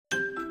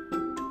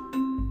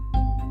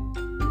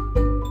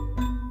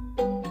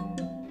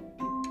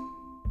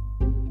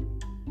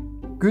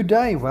Good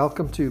day,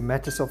 welcome to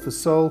Matters of the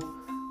Soul.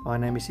 My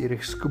name is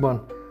Erich Skuman.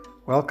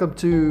 Welcome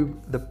to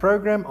the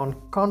program on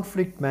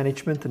conflict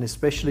management and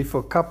especially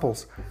for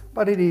couples,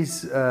 but it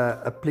is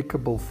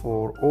applicable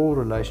for all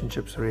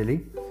relationships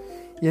really.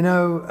 You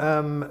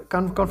know,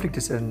 conflict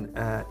is an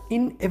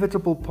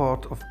inevitable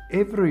part of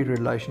every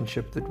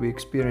relationship that we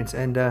experience,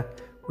 and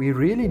we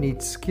really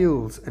need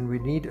skills and we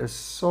need a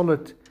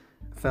solid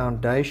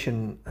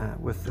foundation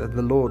with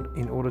the Lord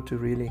in order to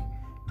really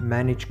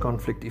manage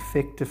conflict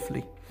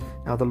effectively.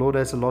 Now, the Lord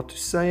has a lot to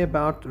say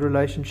about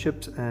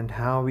relationships and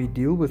how we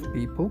deal with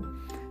people,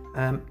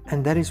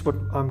 and that is what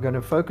I'm going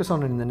to focus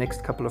on in the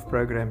next couple of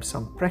programs.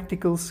 Some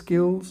practical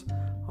skills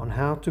on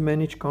how to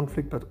manage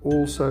conflict, but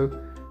also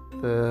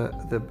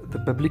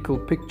the biblical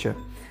picture.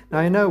 Now,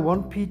 I know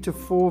 1 Peter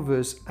 4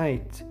 verse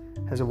 8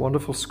 has a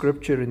wonderful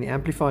scripture in the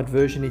Amplified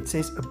Version. It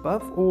says,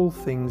 "Above all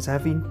things,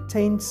 have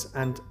intense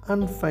and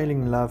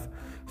unfailing love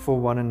for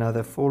one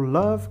another, for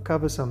love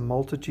covers a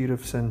multitude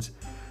of sins.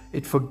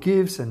 It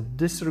forgives and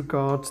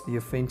disregards the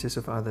offenses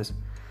of others."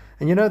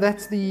 And you know,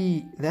 that's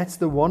the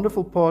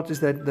wonderful part, is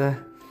that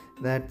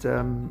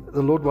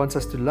the Lord wants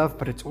us to love,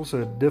 but it's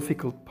also a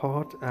difficult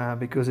part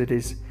because it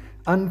is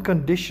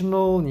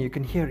unconditional, and you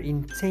can hear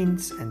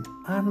intense and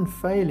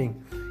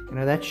unfailing. You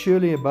know, that's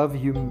surely above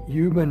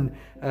human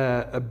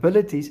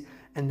abilities,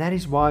 and that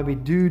is why we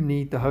do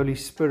need the Holy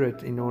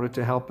Spirit in order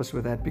to help us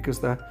with that,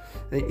 because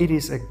it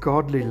is a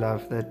godly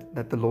love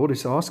that the Lord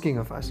is asking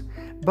of us.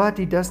 But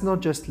He does not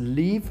just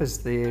leave us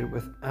there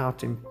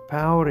without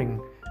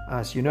empowering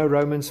us. You know,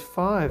 Romans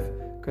 5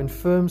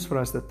 confirms for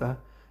us that the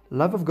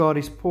love of God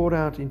is poured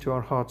out into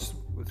our hearts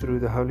through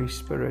the Holy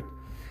Spirit.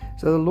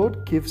 So the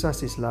Lord gives us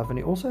His love, and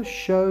He also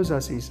shows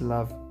us His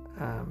love,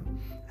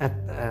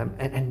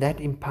 and that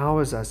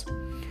empowers us.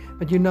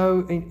 But you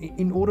know,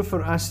 in order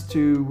for us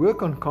to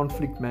work on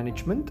conflict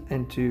management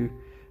and to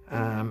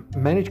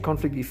manage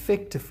conflict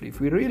effectively, if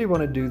we really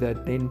want to do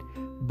that, then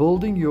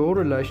building your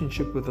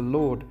relationship with the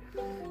Lord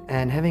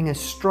and having a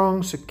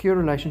strong, secure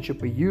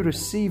relationship where you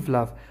receive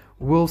love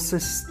will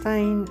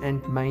sustain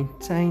and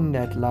maintain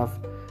that love,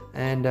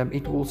 and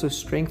it will also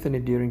strengthen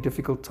it during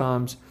difficult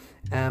times.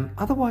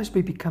 Otherwise,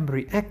 we become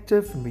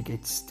reactive and we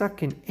get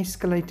stuck in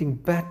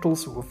escalating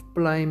battles of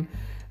blame.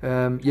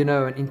 You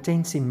know, an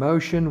intense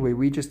emotion where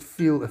we just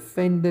feel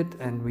offended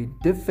and we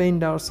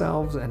defend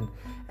ourselves, and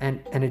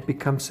it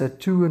becomes a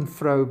to and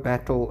fro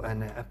battle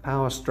and a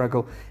power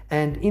struggle,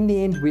 and in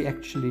the end we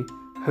actually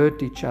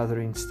hurt each other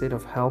instead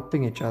of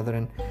helping each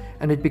other,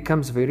 and it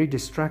becomes very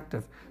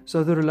destructive.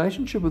 So the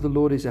relationship with the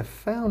Lord is a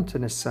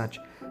fountain as such,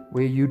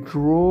 where you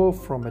draw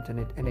from it,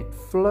 and it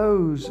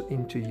flows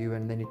into you,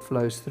 and then it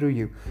flows through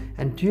you,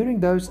 and during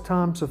those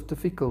times of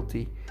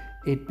difficulty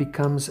it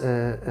becomes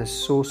a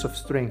source of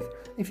strength.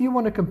 If you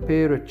want to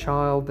compare a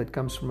child that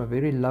comes from a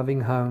very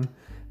loving home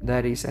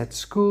that is at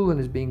school and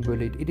is being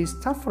bullied, it is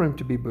tough for him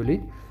to be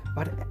bullied,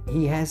 but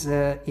he has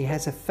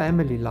a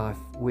family life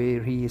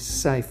where he is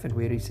safe and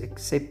where he's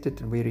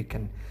accepted and where he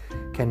can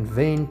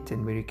vent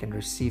and where he can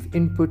receive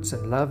inputs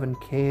and love and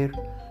care,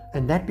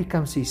 and that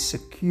becomes his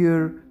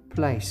secure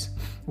place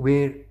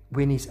where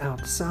when he's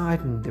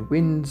outside and the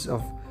winds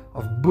of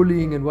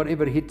bullying and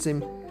whatever hits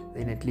him,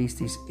 then at least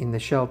he's in the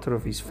shelter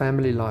of his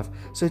family life.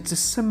 So it's a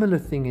similar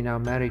thing in our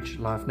marriage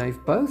life. Now, if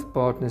both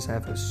partners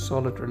have a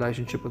solid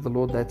relationship with the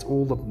Lord, that's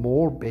all the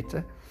more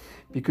better,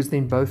 because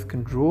then both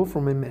can draw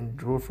from Him and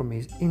draw from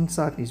His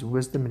insight, His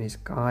wisdom, and His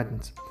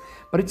guidance.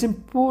 But it's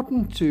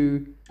important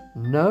to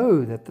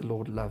know that the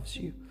Lord loves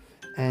you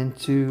and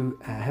to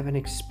have an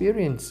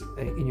experience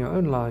in your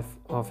own life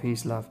of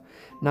His love.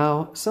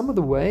 Now, some of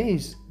the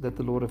ways that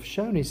the Lord has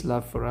shown His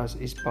love for us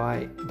is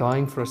by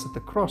dying for us at the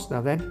cross.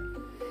 Now, that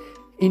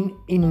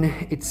in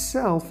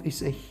itself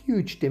is a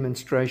huge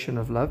demonstration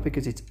of love,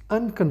 because it's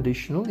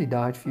unconditional. He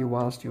died for you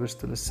whilst you were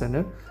still a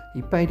sinner.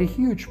 He paid a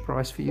huge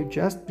price for you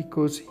just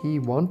because He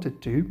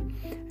wanted to,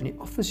 and He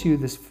offers you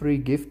this free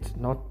gift,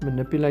 not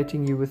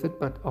manipulating you with it,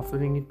 but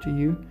offering it to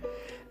you.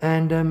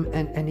 And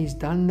He's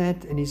done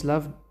that, and His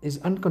love is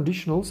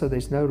unconditional, so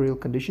there's no real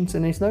conditions,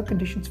 and there's no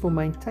conditions for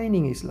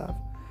maintaining His love.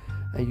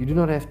 You do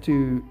not have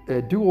to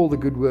do all the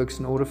good works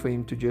in order for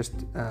Him to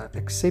just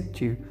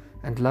accept you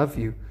and love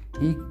you.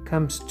 He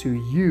comes to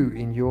you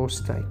in your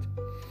state.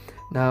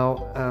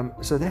 Now,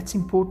 so that's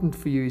important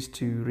for you, is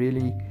to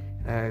really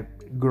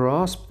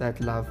grasp that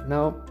love.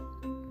 Now,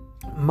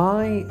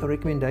 my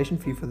recommendation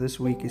for you for this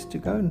week is to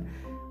go and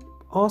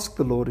ask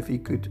the Lord if He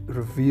could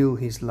reveal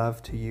His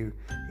love to you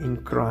in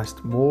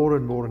Christ more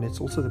and more. And it's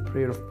also the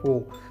prayer of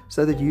Paul,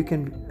 so that you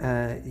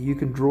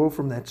can draw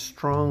from that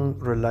strong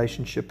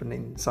relationship, and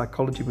in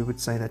psychology we would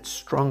say that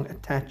strong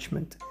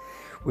attachment,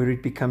 where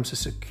it becomes a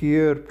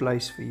secure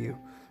place for you,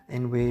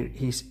 and where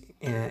His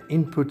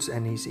inputs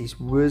and His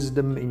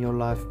wisdom in your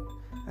life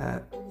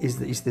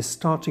is the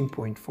starting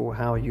point for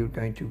how you're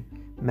going to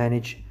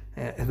manage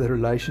the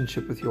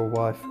relationship with your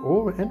wife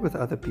and with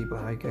other people,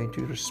 how you're going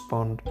to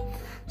respond.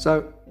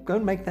 So go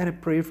and make that a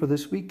prayer for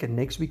this week, and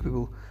next week we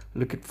will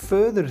look at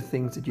further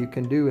things that you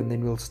can do, and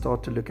then we'll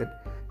start to look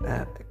at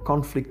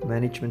conflict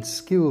management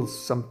skills,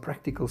 some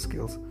practical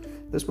skills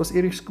This was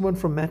Eric Skuman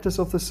from Matters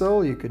of the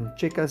Soul. You can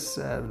check us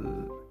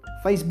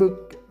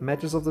Facebook,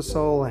 Matters of the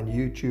Soul, and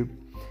YouTube,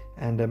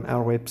 and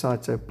our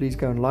website. So please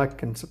go and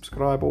like and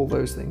subscribe, all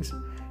those things.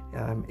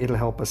 It'll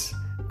help us.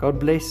 God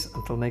bless.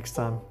 Until next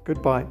time.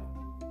 Goodbye.